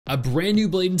A brand new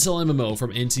Blade and Soul MMO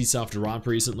from NCSoft dropped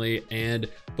recently, and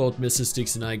both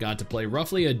MRSSSTIX and I got to play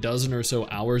roughly a dozen or so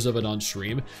hours of it on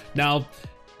stream. Now,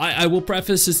 I will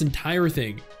preface this entire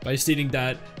thing by stating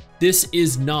that this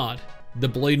is not the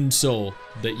Blade and Soul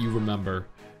that you remember.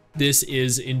 This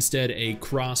is instead a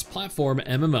cross-platform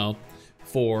MMO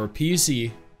for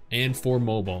PC and for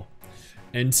mobile.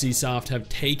 NCSoft have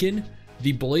taken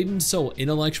the Blade and Soul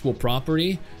intellectual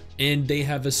property and they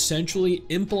have essentially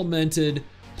implemented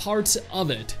parts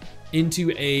of it into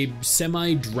a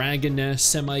semi-Dragon-esque,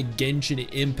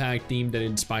 semi-Genshin Impact themed and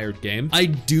inspired game. I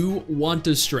do want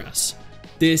to stress,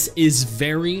 this is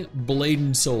very Blade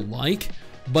and Soul-like,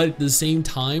 but at the same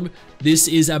time, this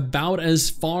is about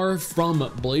as far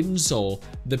from Blade and Soul,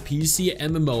 the PC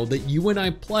MMO that you and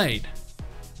I played,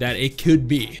 that it could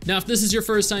be. Now, if this is your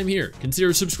first time here,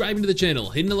 consider subscribing to the channel,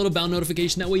 hitting the little bell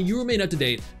notification, that way you remain up to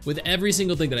date with every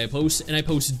single thing that I post, and I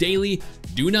post daily.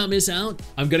 Do not miss out.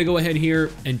 I'm gonna go ahead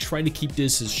here and try to keep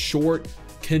this as short,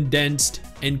 condensed,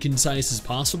 and concise as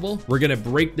possible. We're gonna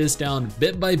break this down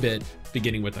bit by bit,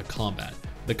 beginning with the combat.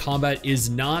 The combat is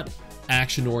not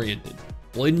action-oriented.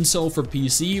 Blade and Soul for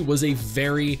PC was a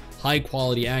very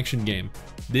high-quality action game.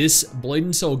 This Blade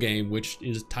and Soul game, which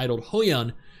is titled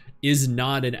Hoyeon, is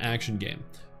not an action game.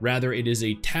 Rather, it is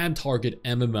a tab target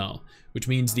MMO, which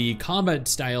means the combat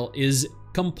style is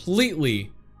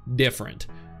completely different.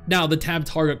 Now, the tab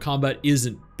target combat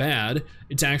isn't bad.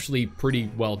 It's actually pretty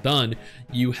well done.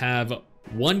 You have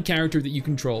one character that you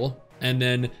control, and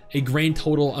then a grand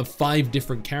total of 5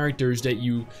 different characters that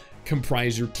you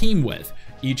comprise your team with.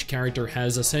 Each character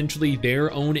has essentially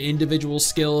their own individual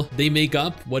skill. They make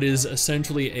up what is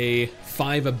essentially a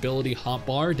 5 ability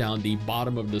hotbar down the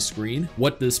bottom of the screen.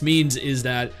 What this means is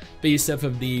that based off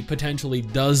of the potentially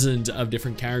dozens of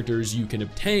different characters you can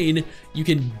obtain, you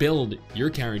can build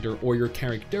your character or your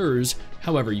characters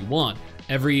however you want.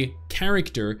 Every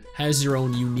character has their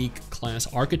own unique class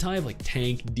archetype, like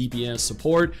tank, DPS,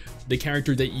 support. The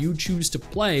character that you choose to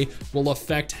play will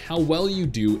affect how well you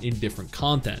do in different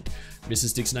content.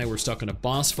 MRSSSTIX and I were stuck in a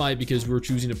boss fight because we were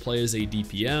choosing to play as a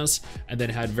DPS and then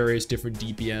had various different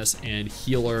DPS and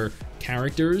healer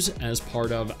characters as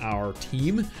part of our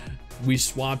team. We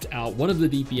swapped out one of the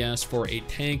DPS for a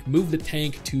tank, moved the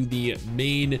tank to the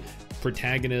main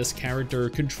protagonist character,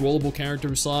 controllable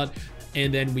character slot,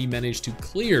 and then we managed to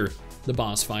clear the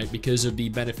boss fight because of the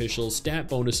beneficial stat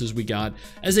bonuses we got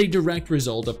as a direct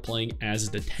result of playing as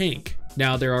the tank.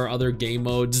 Now, there are other game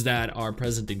modes that are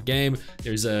present in game.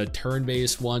 There's a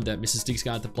turn-based one that MRSSSTIX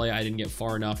got to play. I didn't get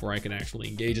far enough where I can actually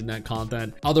engage in that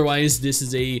content. Otherwise, this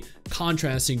is a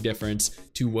contrasting difference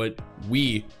to what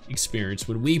we experienced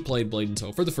when we played Blade and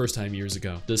Soul for the first time years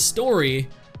ago. The story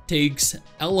takes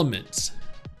elements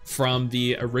from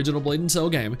the original Blade and Soul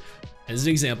game. As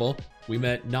an example, we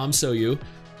met Nam Soyu,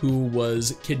 who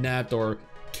was kidnapped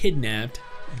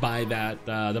by that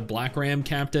the Black Ram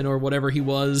captain or whatever he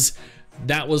was.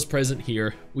 That was present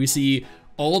here. We see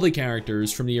all the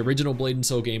characters from the original Blade and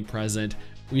Soul game present.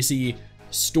 We see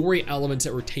story elements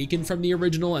that were taken from the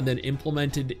original and then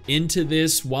implemented into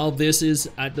this, while this is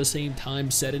at the same time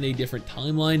set in a different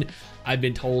timeline. I've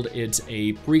been told it's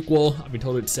a prequel. I've been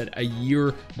told it's set a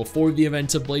year before the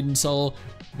events of Blade and Soul,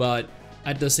 but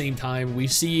at the same time, we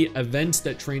see events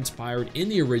that transpired in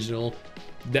the original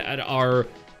that are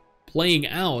playing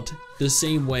out the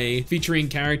same way, featuring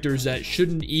characters that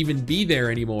shouldn't even be there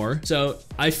anymore. So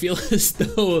I feel as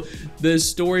though the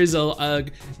stories,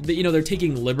 they're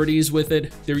taking liberties with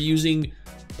it. They're using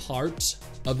parts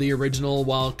of the original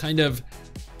while kind of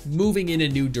moving in a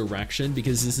new direction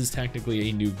because this is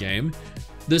technically a new game.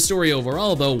 The story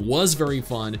overall, though, was very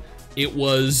fun. It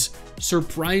was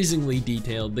surprisingly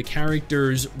detailed. The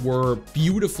characters were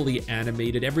beautifully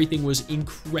animated. Everything was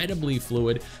incredibly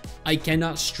fluid. I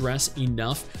cannot stress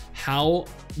enough how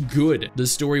good the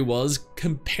story was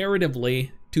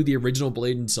comparatively to the original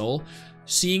Blade and Soul.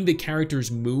 Seeing the characters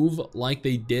move like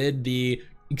they did, the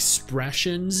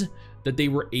expressions that they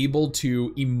were able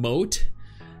to emote,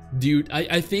 dude,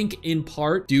 I think in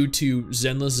part due to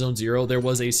Zenless Zone Zero, there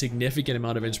was a significant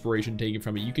amount of inspiration taken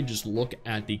from it. You can just look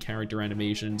at the character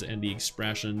animations and the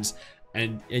expressions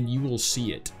and you will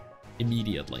see it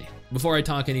immediately. Before I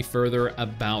talk any further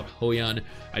about Hoyeon,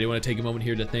 I do want to take a moment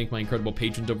here to thank my incredible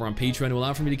patrons over on Patreon who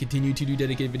allow for me to continue to do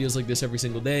dedicated videos like this every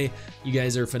single day. You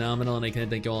guys are phenomenal and I can't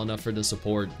thank you all enough for the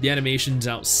support. The animations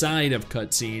outside of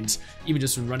cutscenes, even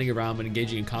just when running around and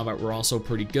engaging in combat, were also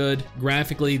pretty good.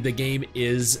 Graphically, the game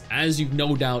is, as you've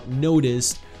no doubt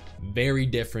noticed, very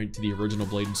different to the original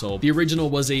Blade and Soul. The original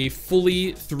was a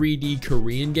fully 3D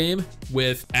Korean game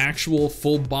with actual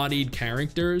full-bodied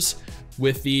characters,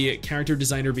 with the character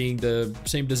designer being the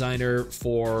same designer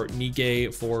for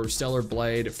Nikke, for Stellar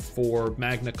Blade, for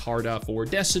Magna Carta, for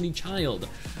Destiny Child.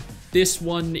 This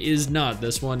one is not.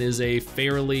 This one is a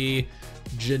fairly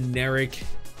generic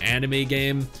anime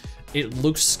game. It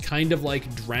looks kind of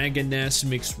like Dragon Nest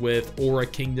mixed with Aura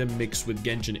Kingdom mixed with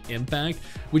Genshin Impact,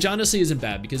 which honestly isn't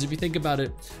bad, because if you think about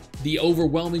it, the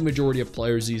overwhelming majority of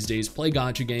players these days play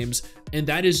gacha games, and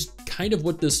that is kind of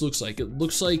what this looks like. It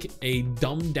looks like a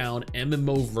dumbed down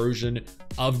MMO version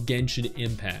of Genshin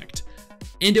Impact.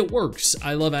 And it works.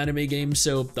 I love anime games,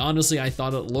 so honestly, I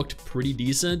thought it looked pretty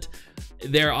decent.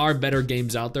 There are better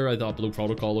games out there. I thought Blue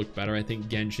Protocol looked better. I think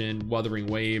Genshin, Wuthering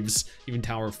Waves, even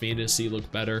Tower of Fantasy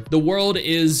looked better. The world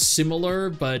is similar,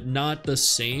 but not the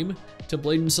same to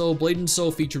Blade and Soul. Blade and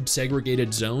Soul featured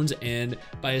segregated zones, and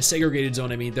by a segregated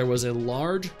zone, I mean there was a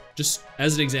large, just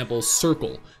as an example,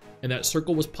 circle. And that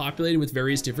circle was populated with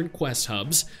various different quest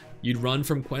hubs. You'd run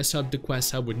from quest hub to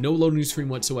quest hub with no loading screen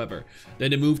whatsoever.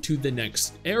 Then to move to the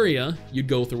next area, you'd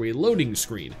go through a loading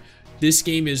screen. This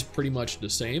game is pretty much the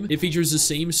same. It features the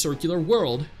same circular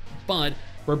world, but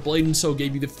where Blade and Soul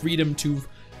gave you the freedom to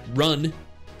run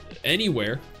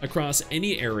anywhere across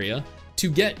any area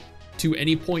to get to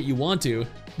any point you want to,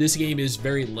 this game is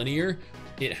very linear.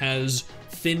 It has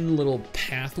thin little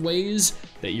pathways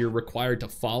that you're required to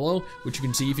follow, which you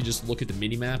can see if you just look at the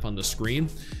minimap on the screen.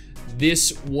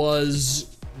 This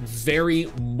was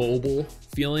very mobile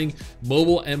feeling.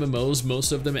 Mobile MMOs,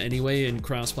 most of them anyway, in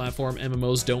cross-platform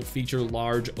MMOs don't feature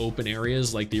large open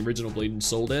areas like the original Blade and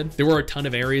Soul did. There were a ton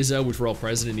of areas though, which were all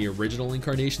present in the original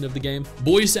incarnation of the game.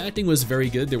 Voice acting was very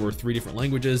good. There were 3 different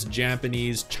languages: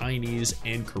 Japanese, Chinese,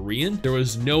 and Korean. There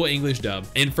was no English dub.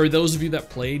 And for those of you that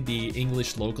played the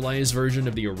English localized version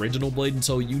of the original Blade and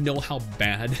Soul, you know how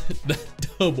bad the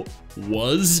dub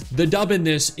was. The dub in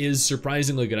this is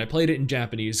surprisingly good. I played it in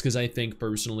Japanese because I think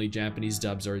personally Japanese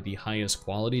dubs are the highest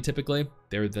quality typically.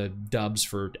 They're the dubs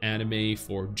for anime,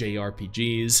 for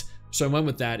JRPGs. So I went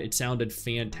with that. It sounded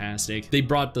fantastic. They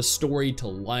brought the story to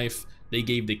life. They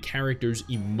gave the characters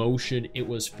emotion. It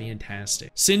was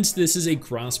fantastic. Since this is a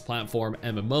cross-platform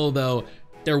MMO though,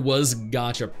 there was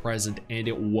gacha present and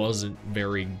it wasn't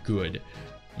very good.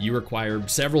 You require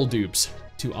several dupes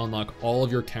to unlock all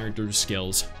of your character's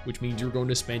skills, which means you're going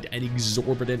to spend an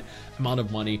exorbitant amount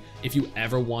of money if you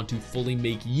ever want to fully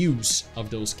make use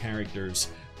of those characters.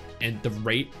 And the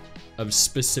rate of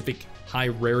specific high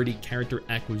rarity character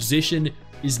acquisition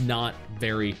is not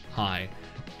very high,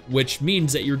 which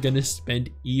means that you're going to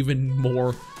spend even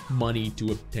more money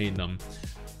to obtain them.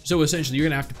 So essentially, you're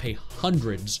going to have to pay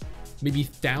hundreds, maybe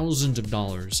thousands of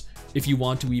dollars if you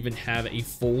want to even have a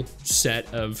full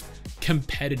set of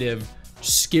competitive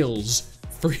skills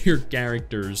for your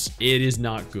characters. It is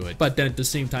not good. But then at the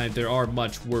same time, there are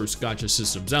much worse gacha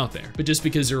systems out there. But just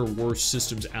because there are worse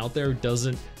systems out there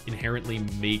doesn't inherently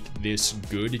make this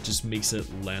good. It just makes it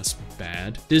less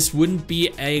bad. This wouldn't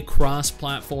be a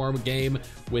cross-platform game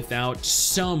without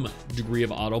some degree of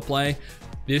autoplay.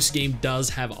 This game does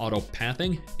have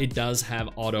auto-pathing. It does have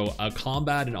auto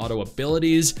combat and auto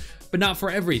abilities, but not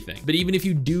for everything. But even if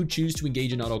you do choose to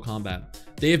engage in auto combat,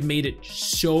 they have made it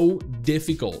so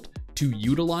difficult to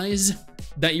utilize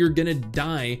that you're gonna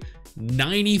die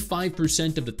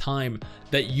 95% of the time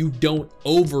that you don't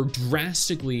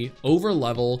drastically over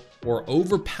level or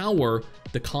overpower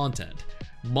the content.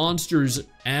 Monsters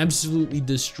absolutely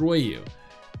destroy you.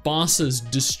 Bosses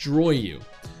destroy you.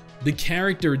 The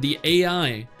character, the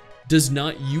AI, does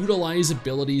not utilize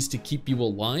abilities to keep you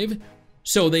alive,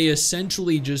 so they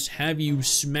essentially just have you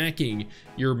smacking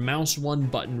your mouse 1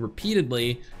 button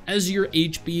repeatedly as your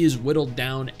HP is whittled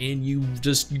down and you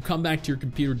come back to your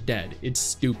computer dead. It's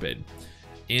stupid.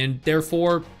 And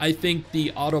therefore, I think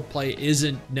the autoplay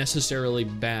isn't necessarily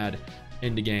bad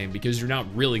in the game because you're not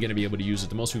really going to be able to use it.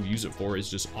 The most we use it for is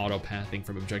just auto-pathing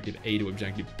from objective A to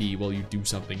objective B while you do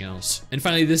something else. And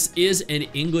finally, this is an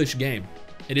English game.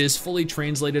 It is fully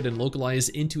translated and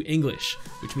localized into English,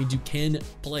 which means you can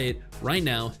play it right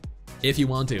now if you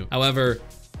want to. However,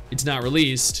 it's not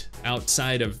released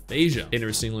outside of Asia,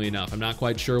 interestingly enough. I'm not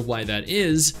quite sure why that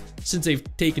is, since they've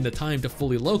taken the time to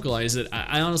fully localize it.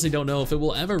 I honestly don't know if it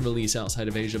will ever release outside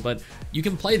of Asia, but you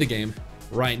can play the game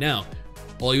right now.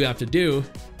 All you have to do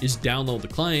is download the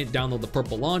client, download the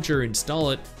purple launcher,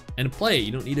 install it, and play.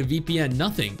 You don't need a VPN,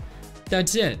 nothing.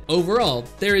 That's it. Overall,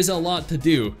 there is a lot to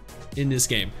do in this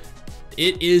game.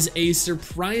 It is a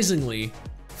surprisingly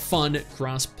fun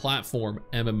cross-platform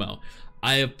MMO.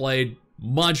 I have played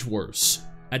much worse.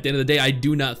 At the end of the day, I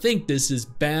do not think this is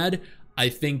bad. I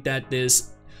think that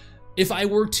this, if I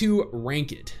were to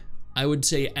rank it, I would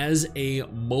say as a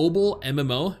mobile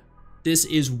MMO, this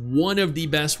is one of the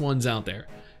best ones out there.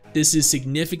 This is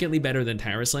significantly better than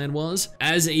Terrasland was.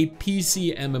 As a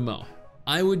PC MMO,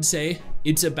 I would say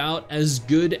it's about as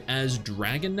good as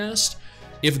Dragon Nest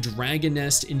if Dragon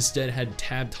Nest instead had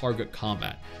tab target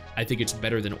combat. I think it's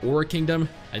better than Aura Kingdom.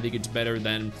 I think it's better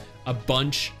than a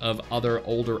bunch of other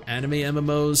older anime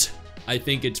MMOs. I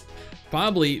think it's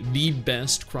probably the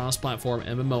best cross-platform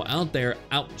MMO out there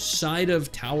outside of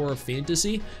Tower of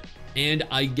Fantasy, and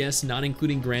I guess not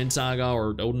including Grand Saga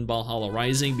or Odin Valhalla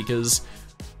Rising because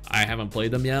I haven't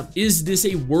played them yet. Is this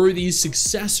a worthy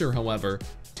successor, however,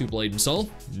 to Blade and Soul?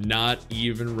 Not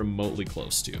even remotely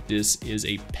close to. This is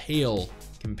a pale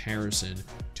comparison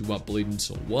to what Blade and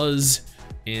Soul was,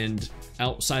 and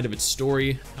outside of its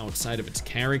story, outside of its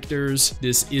characters,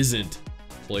 this isn't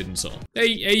Blade and Soul. Hey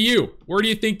you, where do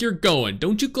you think you're going?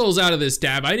 Don't you close out of this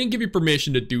tab. I didn't give you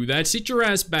permission to do that. Sit your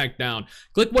ass back down.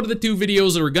 Click one of the 2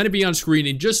 videos that are gonna be on screen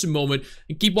in just a moment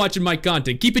and keep watching my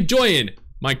content. Keep enjoying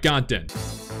my content.